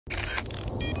Hey,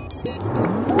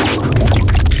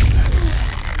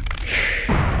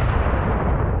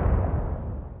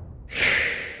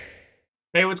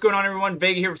 what's going on, everyone?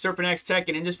 Vega here for SerpentX Tech,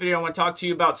 and in this video I want to talk to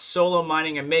you about solo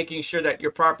mining and making sure that you're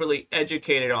properly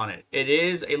educated on it. It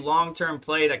is a long-term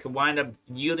play that could wind up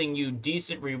yielding you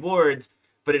decent rewards,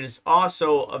 but it is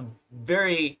also a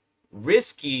very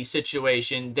risky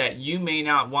situation that you may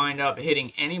not wind up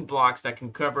hitting any blocks that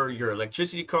can cover your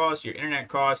electricity costs, your internet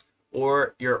costs,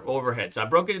 or your overhead. So I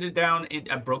broke it down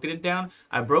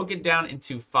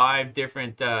into 5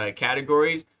 different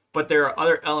categories. But there are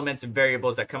other elements and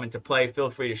variables that come into play. Feel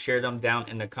free to share them down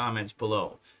in the comments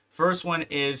below. First one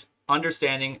is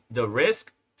understanding the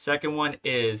risk. Second one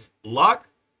is luck.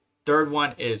 Third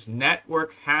one is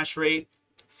network hash rate.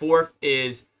 Fourth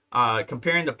is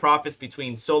comparing the profits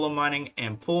between solo mining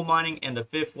and pool mining. And the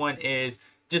fifth one is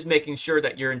just making sure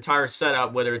that your entire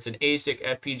setup, whether it's an ASIC,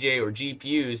 FPGA, or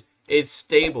GPUs, is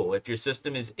stable. If your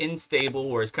system is unstable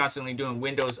or is constantly doing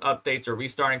Windows updates or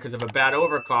restarting because of a bad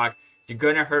overclock, you're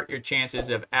going to hurt your chances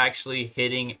of actually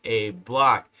hitting a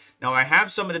block. Now, I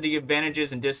have some of the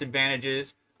advantages and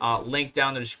disadvantages linked down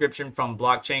in the description from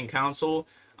Blockchain Council,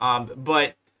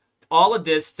 but all of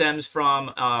this stems from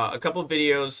a couple of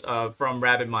videos from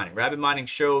Rabbit Mining. Rabbit Mining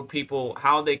showed people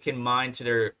how they can mine to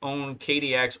their own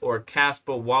KDX or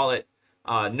Kaspa wallet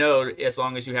node as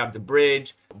long as you have the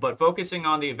bridge, but focusing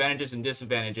on the advantages and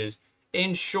disadvantages.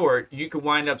 In short, you could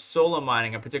wind up solo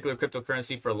mining a particular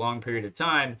cryptocurrency for a long period of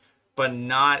time, but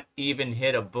not even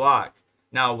hit a block.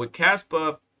 Now with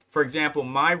Kaspa, for example,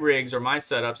 my rigs or my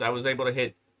setups, I was able to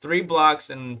hit 3 blocks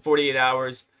in 48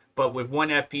 hours, but with one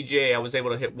FPGA, I was able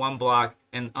to hit 1 block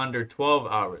in under 12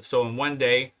 hours. So in one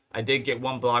day, I did get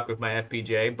 1 block with my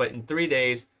FPGA, but in 3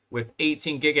 days, with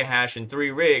 18 gigahash and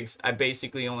 3 rigs, I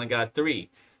basically only got 3.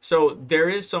 So there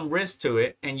is some risk to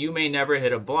it, and you may never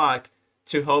hit a block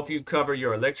to help you cover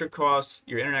your electric costs,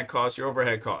 your internet costs, your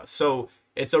overhead costs. So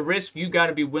it's a risk you got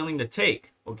to be willing to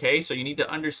take, okay? So you need to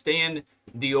understand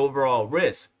the overall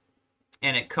risk.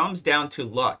 And it comes down to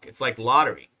luck. It's like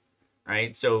lottery,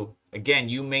 right? So again,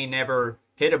 you may never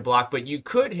hit a block, but you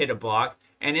could hit a block.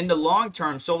 And in the long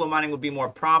term, solo mining would be more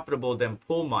profitable than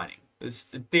pool mining. It's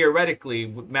theoretically,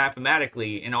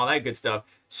 mathematically, and all that good stuff,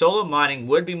 solo mining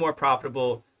would be more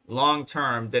profitable long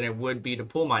term than it would be to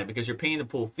pool mining, because you're paying the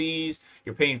pool fees,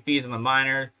 you're paying fees on the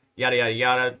miner, yada yada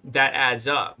yada. That adds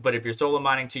up. But if you're solo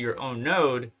mining to your own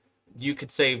node, you could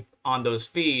save on those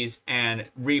fees and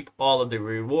reap all of the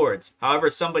rewards. However,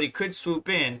 somebody could swoop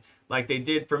in like they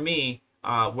did for me,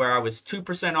 where I was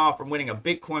 2% off from winning a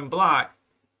Bitcoin block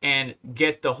and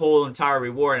get the whole entire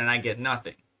reward, and I get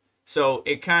nothing. So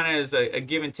it kind of is a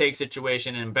give and take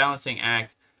situation and balancing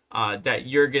act that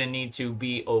you're going to need to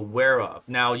be aware of.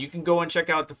 Now, you can go and check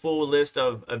out the full list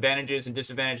of advantages and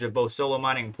disadvantages of both solo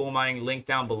mining and pool mining, linked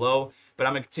down below, but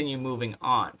I'm going to continue moving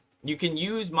on. You can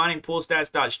use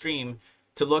miningpoolstats.stream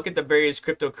to look at the various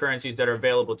cryptocurrencies that are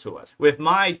available to us. With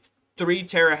my 3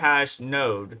 terahash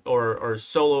node or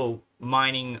solo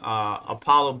mining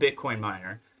Apollo Bitcoin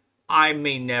miner, I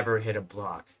may never hit a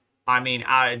block. I mean,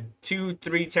 3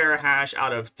 terahash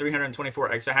out of 324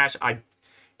 exahash,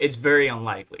 it's very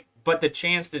unlikely, but the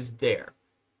chance is there,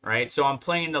 right? So I'm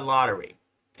playing the lottery,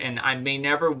 and I may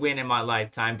never win in my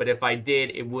lifetime, but if I did,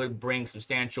 it would bring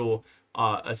substantial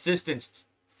assistance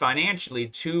financially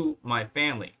to my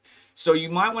family. So you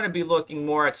might want to be looking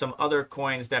more at some other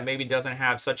coins that maybe doesn't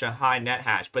have such a high net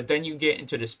hash, but then you get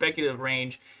into the speculative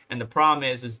range, and the problem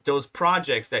is those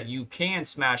projects that you can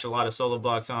smash a lot of solo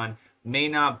blocks on may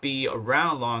not be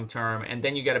around long term, and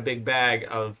then you got a big bag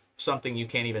of something you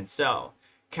can't even sell.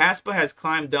 Kaspa has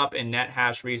climbed up in net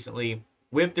hash recently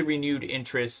with the renewed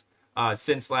interest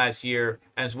since last year,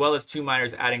 as well as 2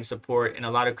 miners adding support and a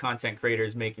lot of content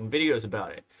creators making videos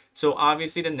about it. So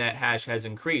obviously the net hash has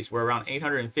increased. We're around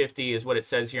 850 is what it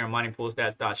says here on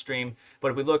miningpoolstats.stream.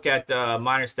 But if we look at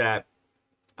MinerStat,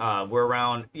 we're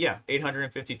around,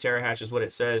 850 terahash is what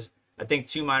it says. I think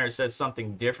 2 miners says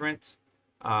something different.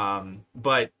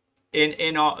 But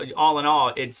all in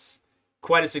all, it's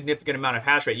quite a significant amount of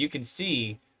hash rate. You can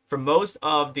see for most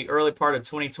of the early part of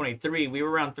 2023, we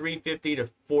were around 350 to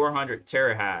 400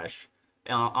 terahash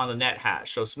on the net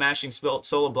hash. So smashing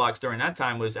solo blocks during that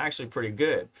time was actually pretty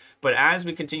good. But as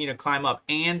we continue to climb up,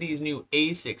 and these new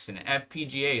ASICs and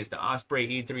FPGAs, the Osprey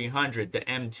E300, the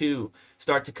M2,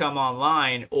 start to come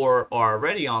online or are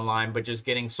already online, but just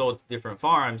getting sold to different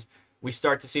farms, we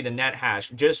start to see the net hash.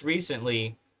 Just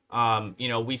recently,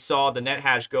 we saw the net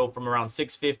hash go from around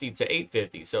 650 to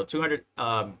 850. So 200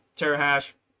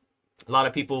 terahash. A lot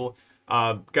of people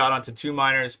got onto 2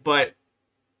 miners, but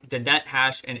the net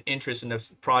hash and interest in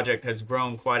this project has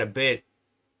grown quite a bit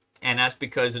And that's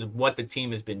because of what the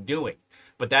team has been doing.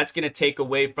 But that's going to take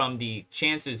away from the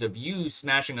chances of you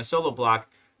smashing a solo block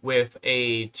with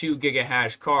a 2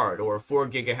 gigahash card or a 4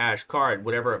 gigahash card,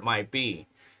 whatever it might be.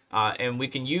 And we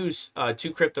can use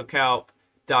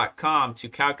 2cryptocalc.com to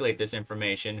calculate this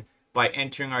information by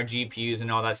entering our GPUs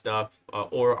and all that stuff,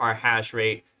 or our hash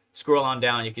rate. Scroll on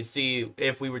down, you can see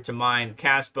if we were to mine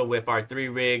Kaspa with our 3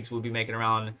 rigs, we'll be making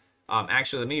around,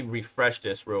 actually, let me refresh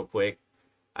this real quick.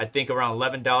 I think around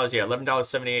 $11, yeah,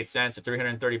 $11.78 at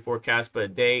 334 Kaspa a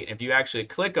day. And if you actually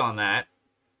click on that,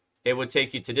 it would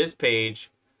take you to this page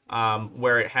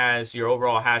where it has your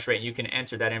overall hash rate. You can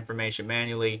enter that information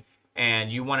manually,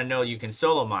 and you want to know you can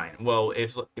solo mine. Well,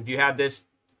 if you have this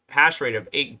hash rate of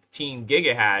 18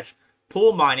 gigahash,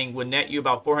 pool mining would net you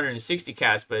about 460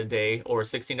 Kaspa a day, or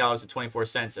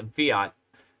 $16.24 in fiat,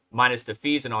 minus the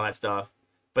fees and all that stuff.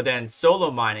 But then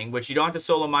solo mining, which you don't have to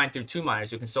solo mine through 2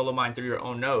 miners, you can solo mine through your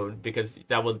own node because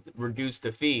that will reduce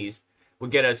the fees,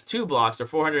 would get us 2 blocks or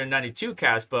 492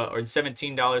 Kaspa or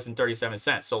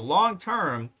 $17.37. So long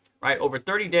term, right, over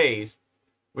 30 days,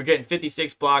 we're getting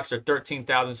 56 blocks or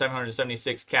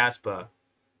 13,776 Kaspa.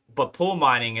 But pool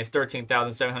mining is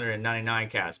 13,799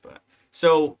 Kaspa.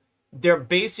 So they're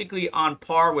basically on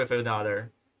par with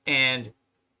another. And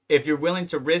if you're willing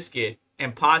to risk it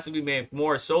and possibly make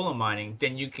more solo mining,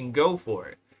 then you can go for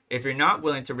it. If you're not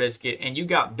willing to risk it and you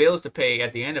got bills to pay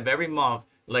at the end of every month,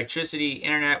 electricity,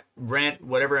 internet, rent,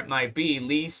 whatever it might be,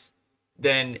 lease,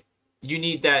 then you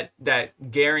need that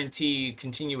guaranteed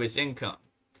continuous income.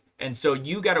 And so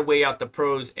you got to weigh out the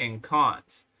pros and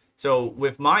cons. So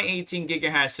with my 18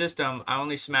 gigahash system, I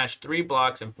only smashed 3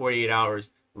 blocks in 48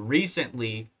 hours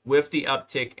recently with the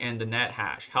uptick in the net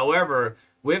hash. However,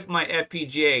 with my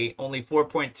FPGA, only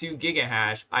 4.2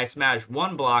 gigahash, I smashed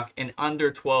 1 block in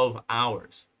under 12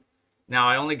 hours. Now,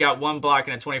 I only got 1 block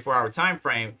in a 24-hour time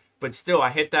frame, but still,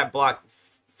 I hit that block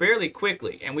fairly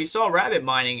quickly. And we saw rabbit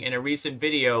mining in a recent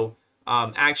video,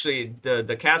 actually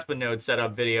the Kaspa node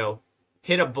setup video,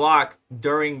 hit a block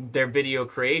during their video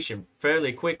creation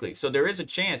fairly quickly. So there is a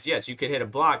chance, yes, you could hit a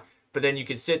block, but then you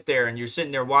could sit there and you're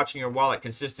sitting there watching your wallet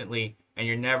consistently and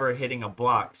you're never hitting a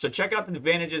block. So check out the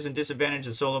advantages and disadvantages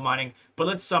of solo mining, but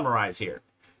let's summarize here.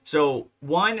 So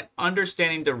 1,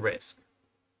 understanding the risk.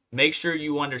 Make sure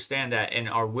you understand that and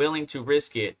are willing to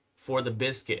risk it for the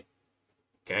biscuit.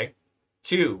 Okay.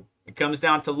 2, it comes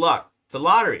down to luck. It's a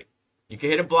lottery. You can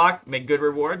hit a block, make good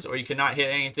rewards, or you cannot hit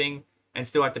anything and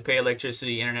still have to pay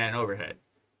electricity, internet, and overhead.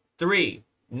 3,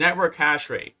 network hash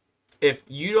rate. If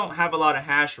you don't have a lot of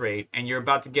hash rate and you're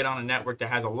about to get on a network that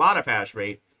has a lot of hash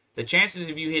rate, the chances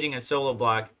of you hitting a solo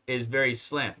block is very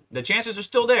slim. The chances are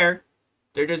still there.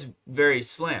 They're just very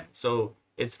slim. So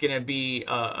it's going to be,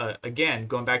 again,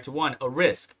 going back to 1, a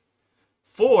risk.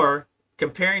 4,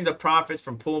 comparing the profits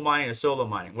from pool mining to solo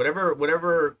mining.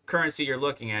 Whatever currency you're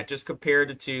looking at, just compare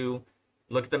the two.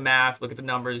 Look at the math, look at the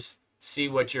numbers, see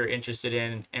what you're interested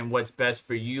in and what's best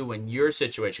for you and your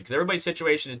situation, because everybody's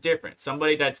situation is different.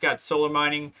 Somebody that's got solar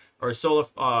mining or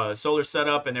solar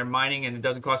setup and they're mining and it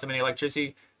doesn't cost them any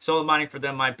electricity, solar mining for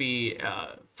them might be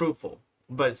fruitful.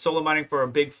 But solar mining for a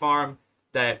big farm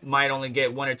that might only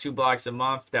get 1 or 2 blocks a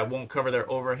month that won't cover their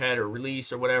overhead or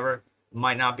release or whatever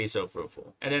might not be so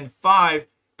fruitful. And then 5,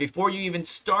 before you even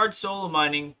start solo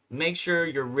mining, make sure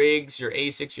your rigs, your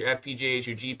ASICs, your FPGAs,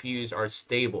 your GPUs are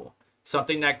stable.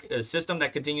 A system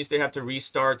that continues to have to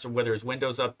restart, or whether it's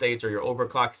Windows updates or your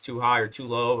overclock is too high or too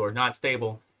low or not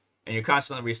stable, and you're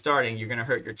constantly restarting, you're going to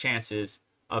hurt your chances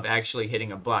of actually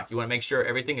hitting a block. You want to make sure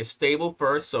everything is stable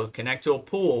first, so connect to a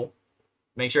pool,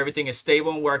 make sure everything is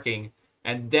stable and working,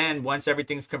 and then once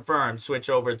everything's confirmed, switch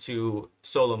over to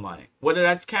solo mining. Whether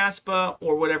that's Kaspa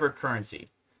or whatever currency,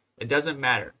 it doesn't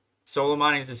matter. Solo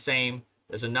mining is the same.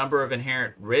 There's a number of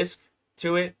inherent risk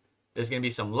to it. There's going to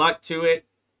be some luck to it.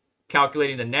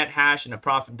 Calculating the net hash and the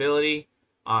profitability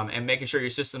and making sure your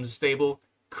system is stable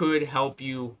could help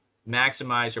you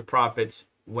maximize your profits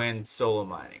when solo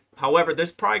mining. However,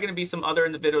 there's probably going to be some other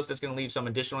individuals that's going to leave some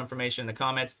additional information in the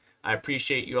comments. I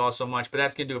appreciate you all so much, but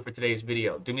that's going to do it for today's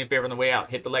video. Do me a favor on the way out.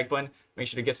 Hit the like button. Make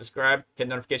sure to get subscribed. Hit the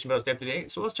notification bell to stay up to date.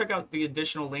 So let's check out the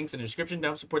additional links in the description to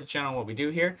help support the channel and what we do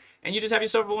here. And you just have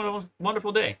yourself a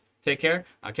wonderful day. Take care.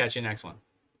 I'll catch you next one.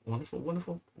 Wonderful,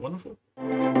 wonderful, wonderful.